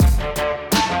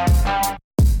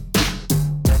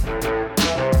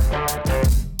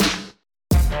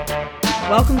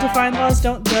Welcome to Find Laws,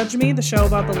 Don't Judge Me, the show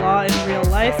about the law in real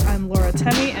life. I'm Laura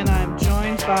Temmie, and I'm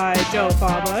joined by Joe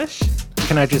Fawbush.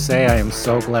 Can I just say I am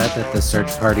so glad that the search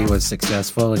party was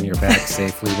successful and you're back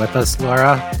safely with us,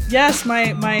 Laura? Yes,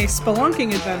 my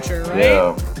spelunking adventure, right?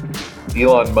 Yeah.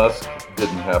 Elon Musk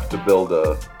didn't have to build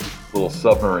a little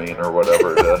submarine or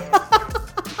whatever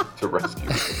to rescue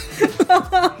me.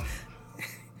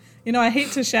 You know, I hate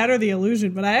to shatter the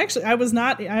illusion, but I was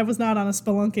not on a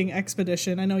spelunking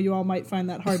expedition. I know you all might find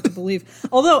that hard to believe.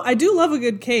 Although I do love a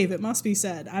good cave, it must be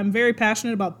said. I'm very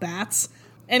passionate about bats.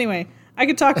 Anyway, I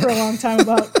could talk for a long time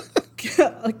about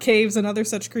caves and other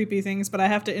such creepy things, but I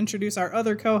have to introduce our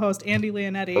other co-host, Andy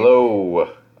Leonetti.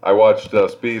 Hello. I watched,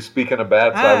 speaking of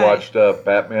bats, Hi. I watched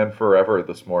Batman Forever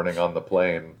this morning on the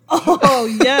plane.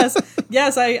 Oh, yes.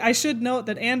 Yes, I should note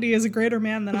that Andy is a greater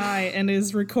man than I and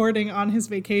is recording on his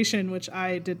vacation, which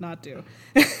I did not do.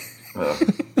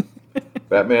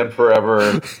 Batman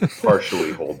Forever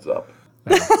partially holds up.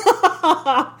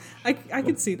 I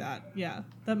can see that. Yeah,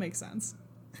 that makes sense.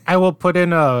 I will put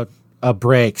in a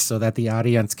break so that the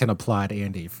audience can applaud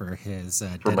Andy for his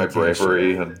For my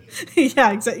bravery. And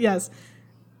Yeah, yes.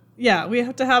 Yeah, we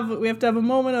have to have a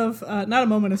moment of not a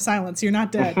moment of silence. You're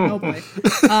not dead. Oh boy.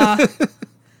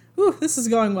 Whew, this is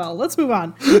going well. Let's move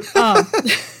on.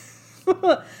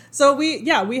 So we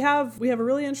have a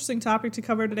really interesting topic to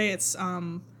cover today. It's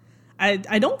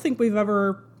I don't think we've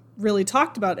ever really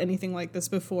talked about anything like this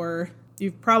before.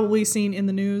 You've probably seen in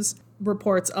the news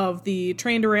reports of the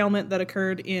train derailment that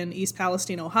occurred in East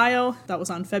Palestine, Ohio. That was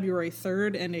on February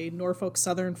 3rd, and a Norfolk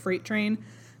Southern freight train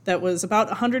that was about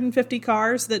 150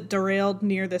 cars that derailed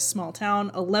near this small town.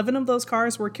 11 of those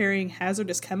cars were carrying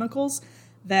hazardous chemicals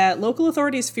that local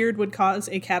authorities feared would cause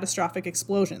a catastrophic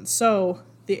explosion. So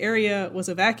the area was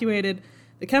evacuated,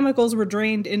 the chemicals were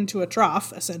drained into a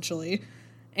trough, essentially,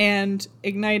 and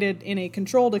ignited in a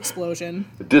controlled explosion.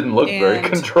 it didn't look very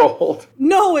controlled.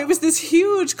 No, it was this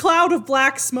huge cloud of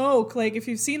black smoke. Like, if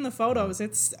you've seen the photos,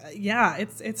 it's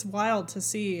wild to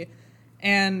see.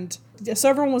 And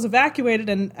so everyone was evacuated,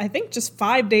 and I think just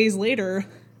 5 days later,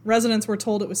 residents were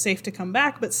told it was safe to come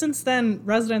back. But since then,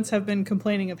 residents have been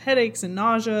complaining of headaches and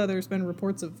nausea. There's been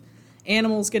reports of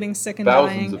animals getting sick and dying.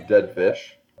 Thousands of dead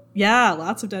fish. Yeah,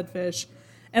 lots of dead fish.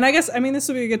 And I guess, this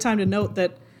would be a good time to note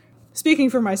that, speaking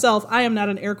for myself, I am not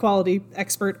an air quality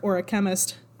expert or a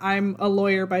chemist. I'm a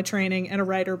lawyer by training and a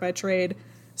writer by trade.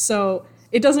 So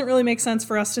it doesn't really make sense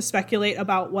for us to speculate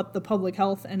about what the public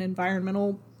health and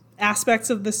environmental aspects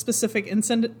of this specific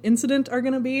incident are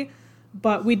going to be.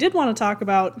 But we did want to talk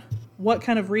about what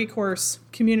kind of recourse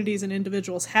communities and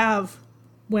individuals have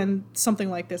when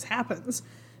something like this happens.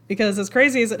 Because as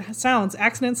crazy as it sounds,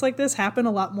 accidents like this happen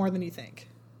a lot more than you think.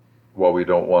 While we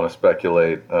don't want to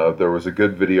speculate, there was a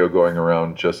good video going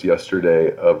around just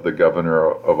yesterday of the governor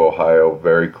of Ohio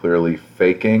very clearly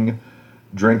faking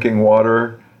drinking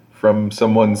water from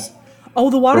someone's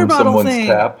the water bottle thing.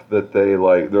 Tap that they're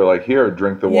like, here,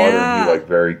 drink the water, Yeah. and he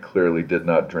very clearly did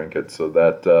not drink it. So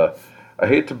that I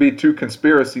hate to be too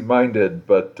conspiracy minded,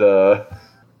 but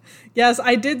yes,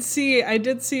 I did see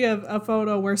a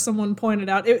photo where someone pointed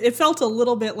out it felt a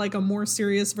little bit like a more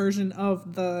serious version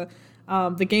of the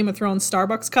Game of Thrones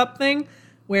Starbucks cup thing,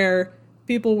 where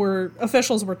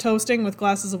officials were toasting with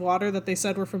glasses of water that they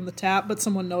said were from the tap, but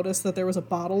someone noticed that there was a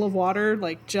bottle of water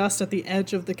like just at the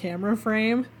edge of the camera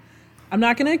frame. I'm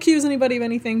not going to accuse anybody of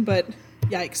anything, but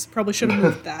yikes, probably should have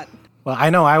moved that. Well, I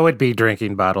know I would be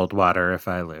drinking bottled water if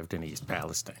I lived in East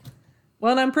Palestine.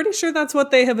 Well, and I'm pretty sure that's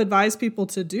what they have advised people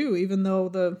to do, even though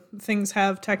the things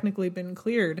have technically been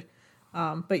cleared.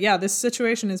 But yeah, this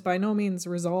situation is by no means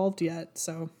resolved yet,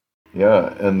 so...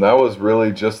 Yeah, and that was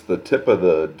really just the tip of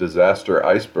the disaster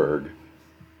iceberg.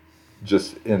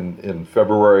 Just in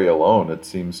February alone, it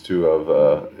seems to have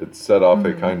it set off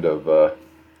a kind of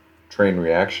train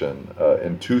reaction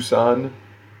in Tucson,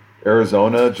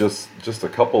 Arizona, just a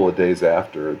couple of days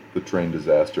after the train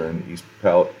disaster in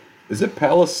Is it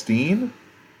Palestine?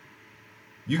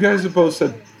 You guys have both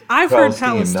said I've heard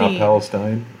Palestine, not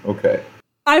Palestine. Okay.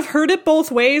 I've heard it both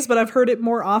ways, but I've heard it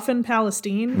more often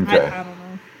Palestine. Okay. I don't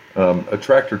know. A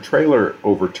tractor trailer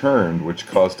overturned, which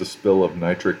caused a spill of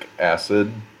nitric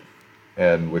acid,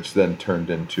 and which then turned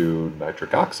into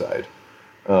nitric oxide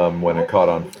when it caught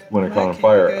on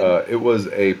fire. It was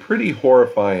a pretty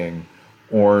horrifying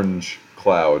orange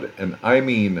cloud, and I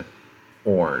mean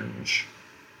orange.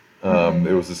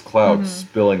 There was this cloud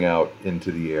spilling out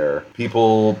into the air.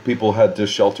 People had to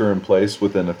shelter in place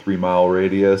within a 3-mile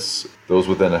radius. Those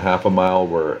within a half a mile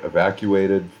were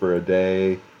evacuated for a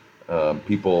day.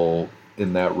 People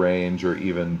in that range, or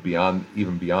even beyond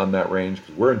that range,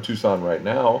 because we're in Tucson right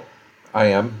now. I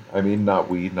am. I mean, not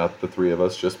we, not the three of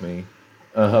us, just me.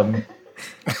 Um,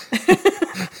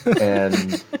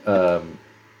 and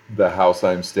the house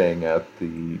I'm staying at,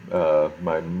 the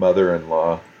my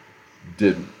mother-in-law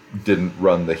didn't didn't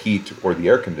run the heat or the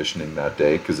air conditioning that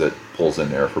day because it pulls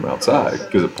in air from outside.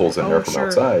 Because it pulls in air from sure.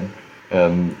 outside.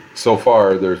 And so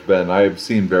far, I've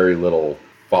seen very little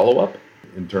follow-up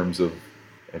in terms of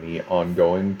any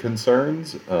ongoing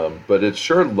concerns, but it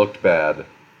sure looked bad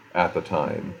at the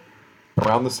time.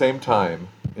 Around the same time,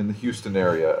 in the Houston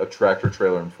area, a tractor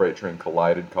trailer and freight train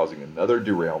collided, causing another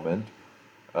derailment.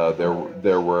 There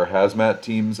were hazmat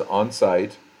teams on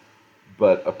site,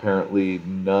 but apparently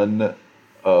none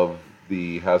of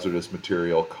the hazardous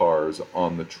material cars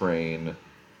on the train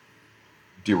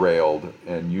derailed,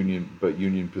 and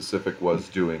Union Pacific was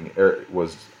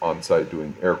on site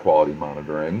doing air quality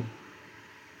monitoring.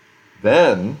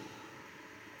 Then,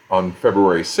 on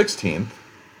February 16th,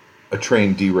 a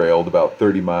train derailed about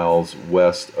 30 miles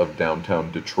west of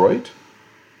downtown Detroit.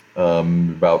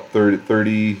 About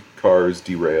 30 cars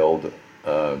derailed.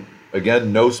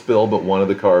 Again, no spill, but one of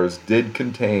the cars did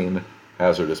contain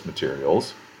hazardous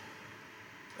materials.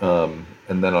 And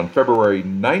then on February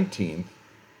 19th,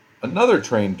 another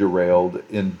train derailed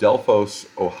in Delphos,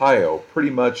 Ohio, pretty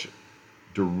much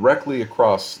directly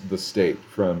across the state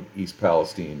from East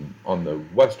Palestine on the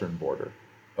western border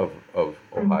of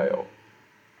Ohio.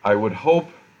 I would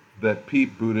hope that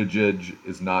Pete Buttigieg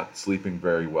is not sleeping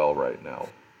very well right now.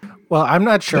 Well, I'm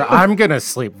not sure I'm going to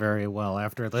sleep very well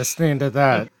after listening to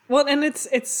that. Well, and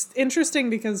it's interesting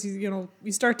because you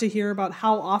start to hear about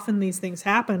how often these things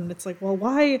happen. It's like, well,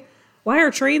 why are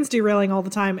trains derailing all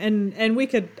the time? And we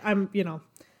could,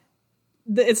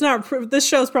 it's not, this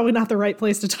show's probably not the right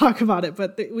place to talk about it,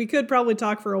 but we could probably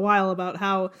talk for a while about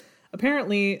how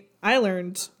apparently I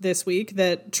learned this week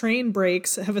that train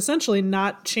brakes have essentially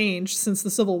not changed since the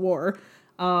Civil War.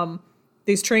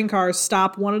 These train cars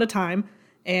stop one at a time,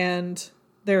 and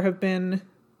there have been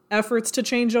efforts to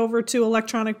change over to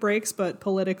electronic brakes, but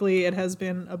politically it has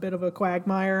been a bit of a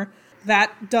quagmire.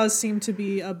 That does seem to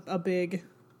be a big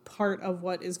part of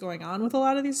what is going on with a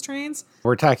lot of these trains.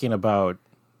 We're talking about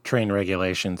train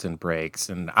regulations and brakes,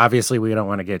 and obviously we don't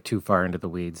want to get too far into the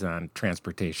weeds on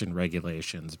transportation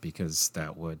regulations because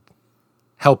that would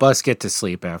help us get to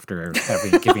sleep after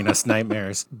giving us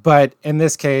nightmares. But in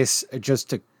this case, just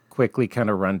to quickly kind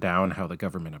of run down how the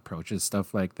government approaches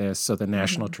stuff like this. So the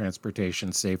National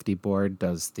Transportation Safety Board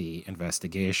does the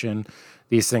investigation.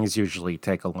 These things usually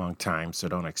take a long time, so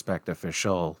don't expect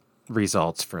official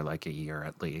results for like a year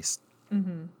at least.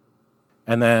 Mm-hmm.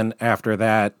 And then after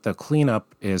that, the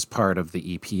cleanup is part of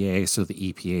the EPA. So the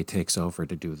EPA takes over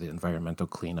to do the environmental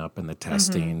cleanup and the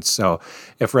testing. Mm-hmm. So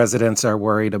if residents are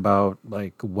worried about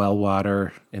like well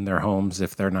water in their homes,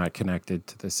 if they're not connected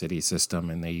to the city system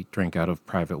and they drink out of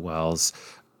private wells,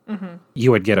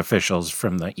 you would get officials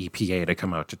from the EPA to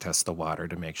come out to test the water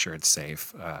to make sure it's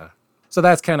safe. So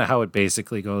that's kind of how it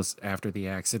basically goes after the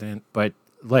accident. But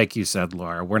like you said,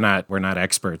 Laura, we're not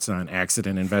experts on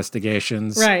accident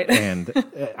investigations. Right. And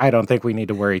I don't think we need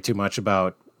to worry too much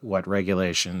about what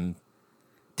regulation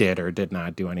did or did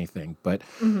not do anything. But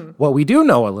what we do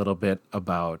know a little bit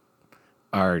about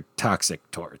are toxic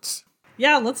torts.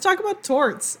 Yeah, let's talk about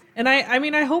torts. And I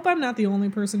mean, I hope I'm not the only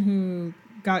person who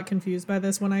got confused by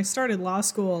this. When I started law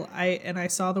school, I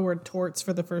saw the word torts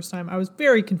for the first time, I was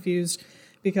very confused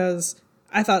because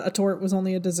I thought a tort was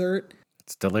only a dessert.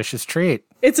 It's a delicious treat.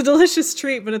 It's a delicious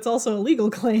treat, but it's also a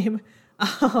legal claim.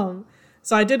 So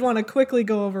I did want to quickly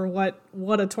go over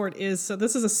what a tort is. So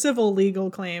this is a civil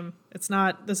legal claim.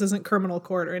 This isn't criminal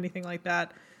court or anything like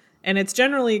that. And it's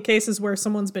generally cases where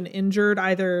someone's been injured,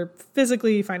 either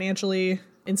physically, financially,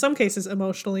 in some cases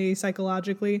emotionally,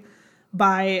 psychologically,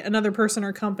 by another person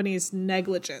or company's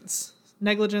negligence.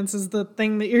 Negligence is the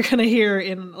thing that you're going to hear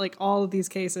in like all of these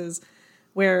cases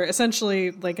where essentially,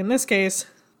 like in this case,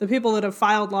 the people that have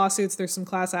filed lawsuits, there's some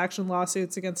class action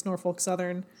lawsuits against Norfolk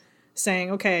Southern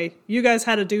saying, okay, you guys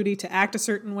had a duty to act a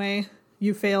certain way,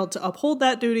 you failed to uphold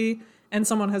that duty, and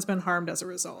someone has been harmed as a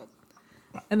result.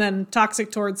 And then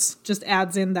toxic torts just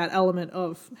adds in that element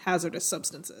of hazardous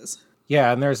substances.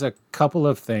 Yeah, and there's a couple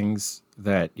of things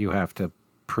that you have to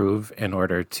prove in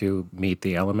order to meet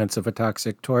the elements of a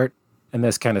toxic tort. And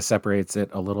this kind of separates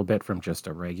it a little bit from just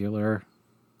a regular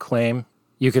claim.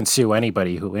 You can sue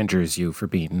anybody who injures you for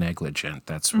being negligent.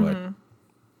 That's what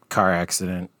car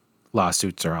accident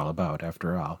lawsuits are all about,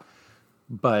 after all.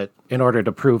 But in order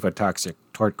to prove a toxic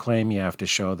tort claim, you have to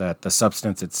show that the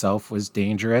substance itself was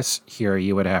dangerous. Here,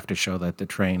 you would have to show that the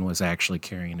train was actually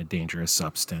carrying a dangerous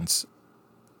substance.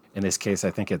 In this case, I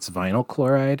think it's vinyl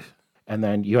chloride. And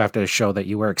then you have to show that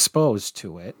you were exposed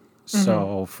to it.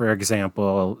 So, for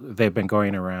example, they've been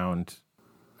going around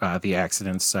the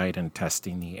accident site and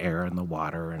testing the air and the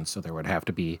water. And so there would have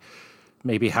to be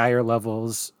maybe higher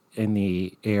levels in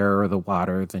the air or the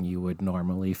water than you would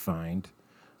normally find.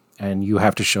 And you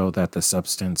have to show that the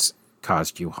substance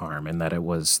caused you harm and that it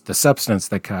was the substance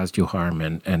that caused you harm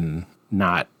and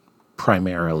not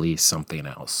primarily something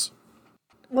else.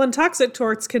 Well, and toxic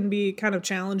torts can be kind of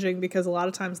challenging because a lot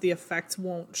of times the effects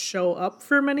won't show up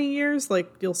for many years.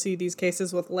 Like, you'll see these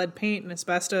cases with lead paint and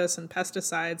asbestos and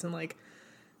pesticides, and like,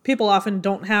 people often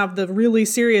don't have the really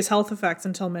serious health effects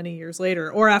until many years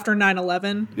later or after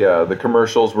 9/11. Yeah, the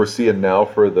commercials we're seeing now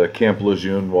for the Camp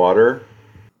Lejeune water.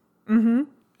 Mm-hmm.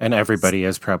 And everybody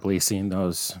has probably seen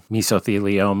those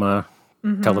mesothelioma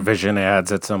television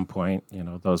ads at some point. You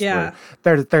know, those were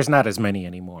there's not as many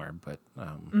anymore, but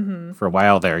for a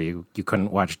while there, you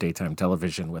couldn't watch daytime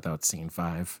television without seeing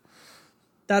 5.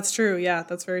 That's true. Yeah,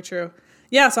 that's very true.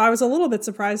 Yeah, so I was a little bit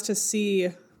surprised to see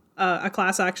a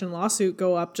class action lawsuit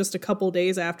go up just a couple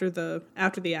days after the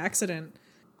accident.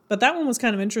 But that one was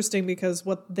kind of interesting because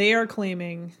what they are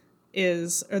claiming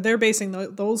is, or they're basing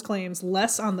those claims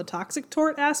less on the toxic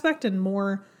tort aspect and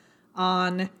more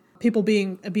on people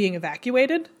being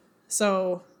evacuated.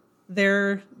 So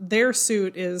their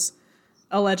suit is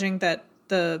alleging that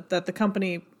the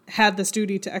company had this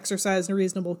duty to exercise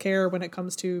reasonable care when it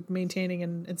comes to maintaining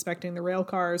and inspecting the rail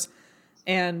cars,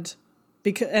 and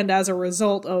as a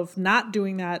result of not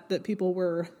doing that people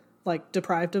were like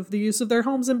deprived of the use of their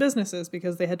homes and businesses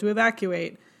because they had to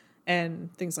evacuate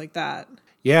and things like that.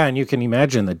 Yeah, and you can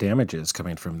imagine the damages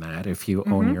coming from that if you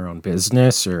own your own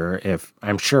business, or if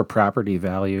I'm sure property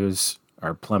values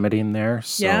are plummeting there.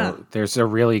 So there's a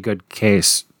really good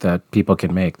case that people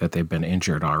can make that they've been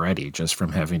injured already just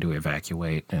from having to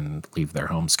evacuate and leave their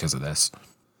homes because of this.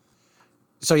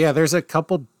 So yeah, there's a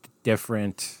couple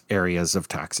different areas of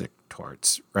toxic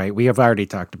torts, right? We have already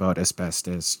talked about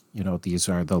asbestos. You know, these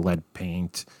are the lead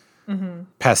paint.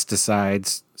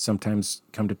 Pesticides sometimes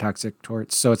come to toxic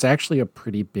torts. So it's actually a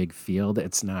pretty big field.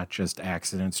 It's not just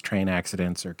accidents, train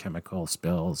accidents, or chemical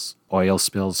spills. Oil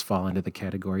spills fall into the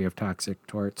category of toxic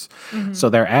torts. So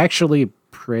they're actually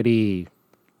pretty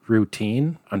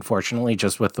routine, unfortunately,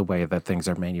 just with the way that things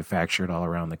are manufactured all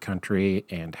around the country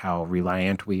and how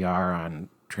reliant we are on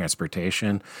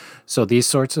transportation. So these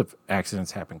sorts of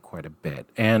accidents happen quite a bit.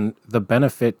 And the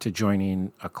benefit to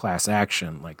joining a class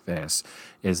action like this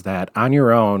is that on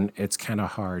your own, it's kind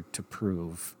of hard to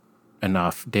prove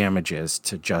enough damages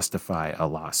to justify a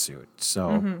lawsuit.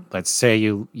 So let's say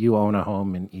you own a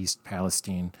home in East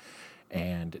Palestine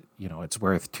and you know it's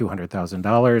worth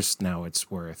 $200,000. Now it's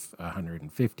worth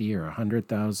 $150,000 or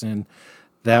 $100,000.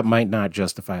 That might not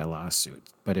justify a lawsuit.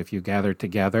 But if you gather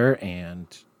together and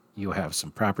you have some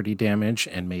property damage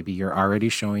and maybe you're already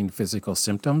showing physical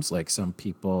symptoms like some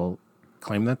people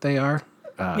claim that they are.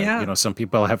 You know, some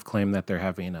people have claimed that they're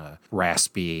having a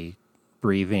raspy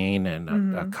breathing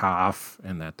and a cough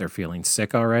and that they're feeling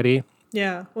sick already.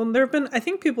 Yeah. Well, I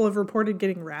think people have reported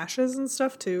getting rashes and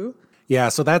stuff too. Yeah.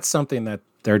 So that's something that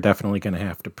they're definitely going to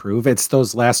have to prove. It's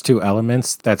those last two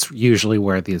elements. That's usually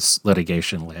where this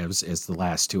litigation lives, is the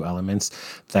last two elements,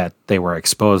 that they were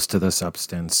exposed to the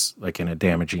substance like in a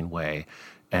damaging way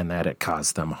and that it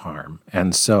caused them harm.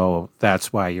 And so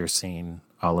that's why you're seeing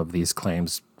all of these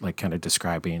claims like kind of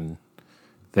describing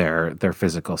their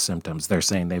physical symptoms. They're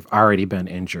saying they've already been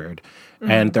injured.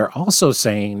 And they're also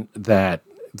saying that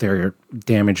they're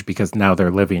damaged because now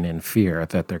they're living in fear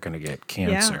that they're going to get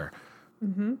cancer.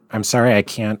 I'm sorry, I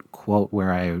can't quote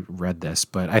where I read this,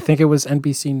 but I think it was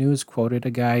NBC News quoted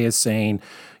a guy as saying,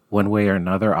 one way or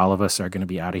another, all of us are going to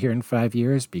be out of here in 5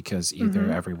 years because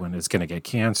either everyone is going to get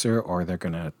cancer or they're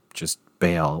going to just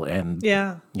bail and,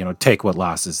 you know, take what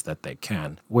losses that they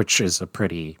can, which is a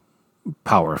pretty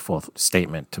powerful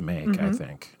statement to make, I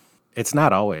think. It's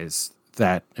not always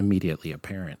that immediately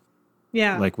apparent.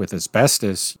 Yeah. Like with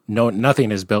asbestos,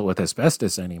 nothing is built with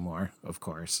asbestos anymore, of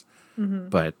course.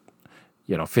 But,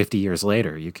 you know, 50 years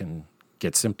later, you can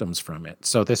get symptoms from it.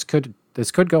 So this could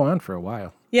go on for a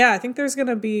while. Yeah, I think this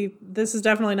is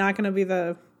definitely not going to be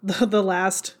the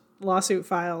last lawsuit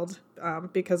filed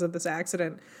because of this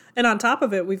accident. And on top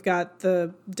of it, we've got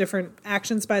the different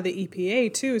actions by the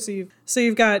EPA too. So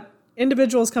you've got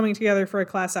individuals coming together for a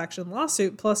class action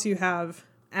lawsuit, plus you have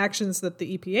actions that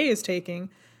the EPA is taking.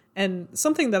 And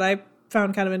something that I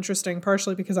found kind of interesting,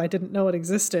 partially because I didn't know it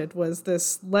existed, was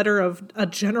this letter of a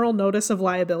general notice of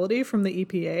liability from the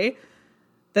EPA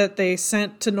that they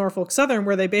sent to Norfolk Southern,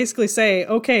 where they basically say,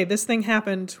 okay, this thing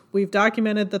happened. We've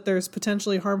documented that there's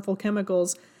potentially harmful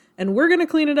chemicals, and we're going to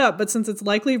clean it up. But since it's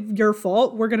likely your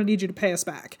fault, we're going to need you to pay us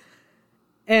back.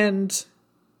 And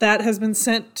that has been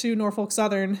sent to Norfolk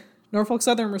Southern. Norfolk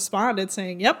Southern responded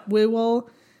saying, yep, we will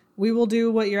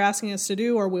do what you're asking us to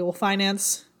do, or we will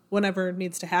finance whenever it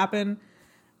needs to happen.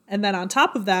 And then on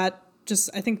top of that,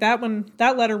 I think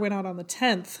that letter went out on the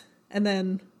 10th, and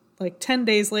then like 10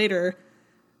 days later,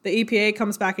 the EPA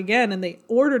comes back again and they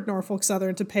ordered Norfolk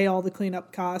Southern to pay all the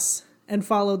cleanup costs and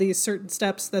follow these certain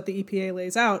steps that the EPA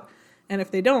lays out. And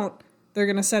if they don't, they're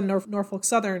going to send Norfolk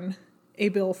Southern a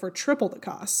bill for triple the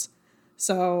costs.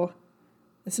 So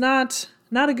it's not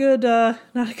a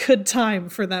good time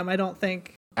for them, I don't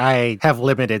think. I have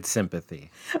limited sympathy.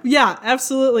 Yeah,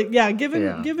 absolutely. Yeah,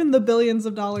 given the billions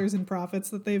of dollars in profits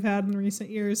that they've had in recent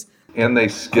years. And they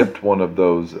skipped one of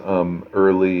those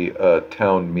early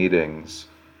town meetings,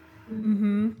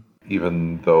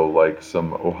 even though like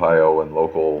some Ohio and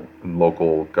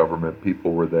local government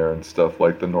people were there and stuff.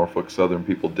 Like the Norfolk Southern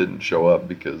people didn't show up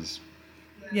because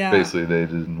basically they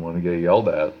didn't want to get yelled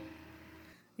at.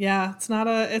 Yeah, it's not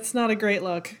a great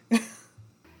look.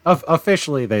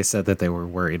 Officially, they said that they were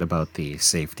worried about the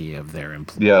safety of their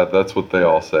employees. Yeah, that's what they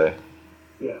all say.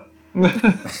 Yeah.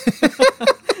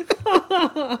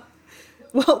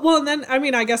 Well, and then, I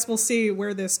mean, I guess we'll see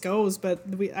where this goes, but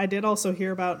I did also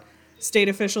hear about state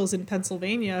officials in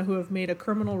Pennsylvania who have made a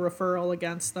criminal referral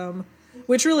against them,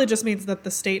 which really just means that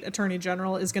the state attorney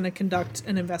general is going to conduct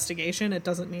an investigation. It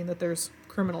doesn't mean that there's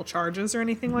criminal charges or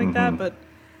anything like that, but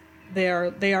they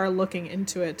are looking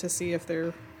into it to see if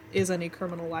there is any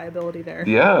criminal liability there.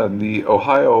 Yeah, the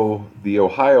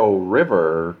Ohio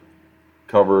River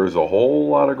covers a whole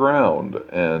lot of ground,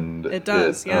 and it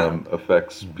does.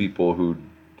 Affects people who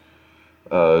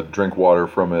drink water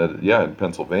from it. Yeah, in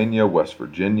Pennsylvania, West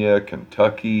Virginia,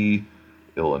 Kentucky,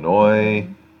 Illinois,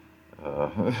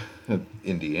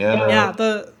 Indiana.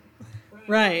 Yeah,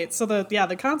 right. So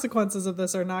the consequences of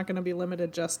this are not going to be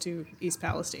limited just to East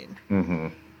Palestine. Mm-hmm.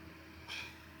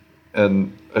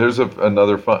 And here's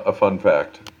another fun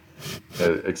fact,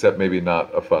 except maybe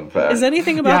not a fun fact. Is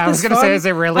anything about this I was going to say, is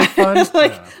it really fun?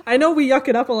 I know we yuck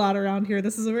it up a lot around here.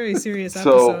 This is a very serious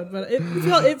episode, but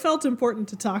it felt important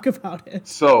to talk about it.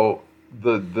 So,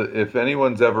 if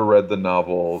anyone's ever read the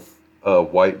novel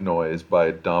White Noise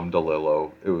by Dom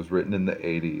DeLillo, it was written in the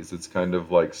 80s. It's kind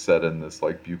of like set in this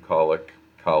like bucolic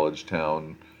college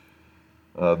town.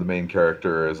 The main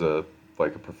character is a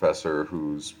professor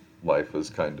whose life is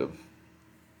kind of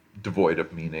devoid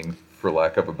of meaning, for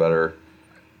lack of a better.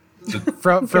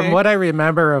 From what I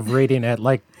remember of reading it,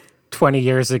 like 20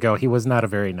 years ago, he was not a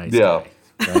very nice guy.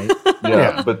 Right?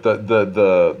 Yeah, but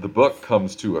the book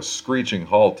comes to a screeching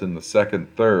halt in the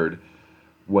second third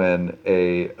when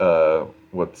a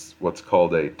what's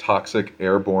called a toxic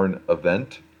airborne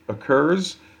event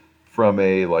occurs from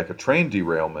a train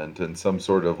derailment, and some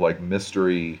sort of like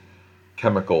mystery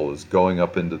chemical is going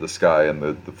up into the sky, and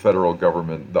the federal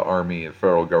government, the army and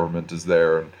federal government is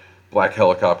there, and black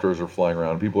helicopters are flying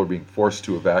around. People are being forced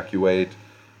to evacuate,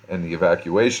 and the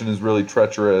evacuation is really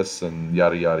treacherous, and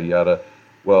yada, yada, yada.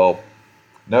 Well,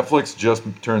 Netflix just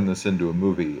turned this into a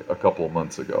movie a couple of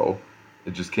months ago.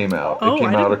 It just came out. Oh, I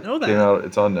didn't know that.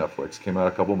 It's on Netflix. Came out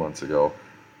a couple of months ago.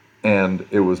 And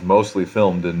it was mostly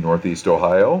filmed in Northeast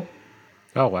Ohio.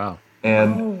 Oh, wow.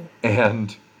 And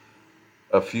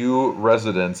a few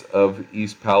residents of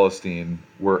East Palestine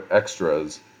were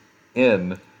extras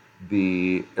in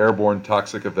the airborne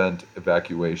toxic event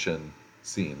evacuation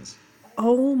scenes.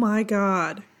 Oh my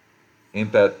God.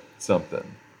 Ain't that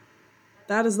something?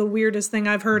 That is the weirdest thing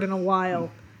I've heard in a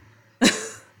while.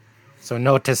 So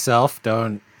note to self,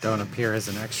 don't appear as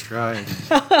an extra in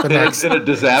a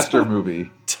disaster movie.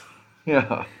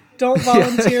 Yeah. Don't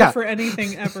volunteer for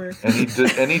anything ever.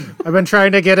 I've been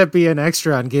trying to get it be an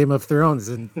extra on Game of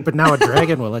Thrones, but now a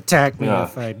dragon will attack me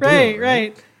if I do.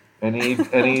 Right.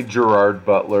 Any Gerard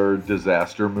Butler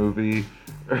disaster movie.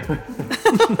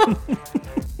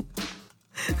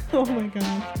 Oh my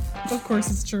God. Of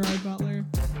course it's Gerard Butler.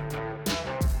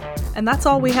 And that's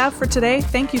all we have for today.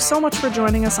 Thank you so much for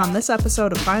joining us on this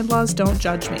episode of Find Laws, Don't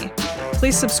Judge Me.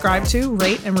 Please subscribe to,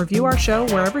 rate, and review our show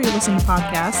wherever you listen to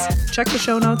podcasts. Check the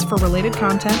show notes for related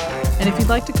content. And if you'd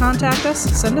like to contact us,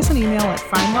 send us an email at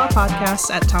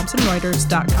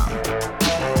findlawpodcasts@thomsonreuters.com.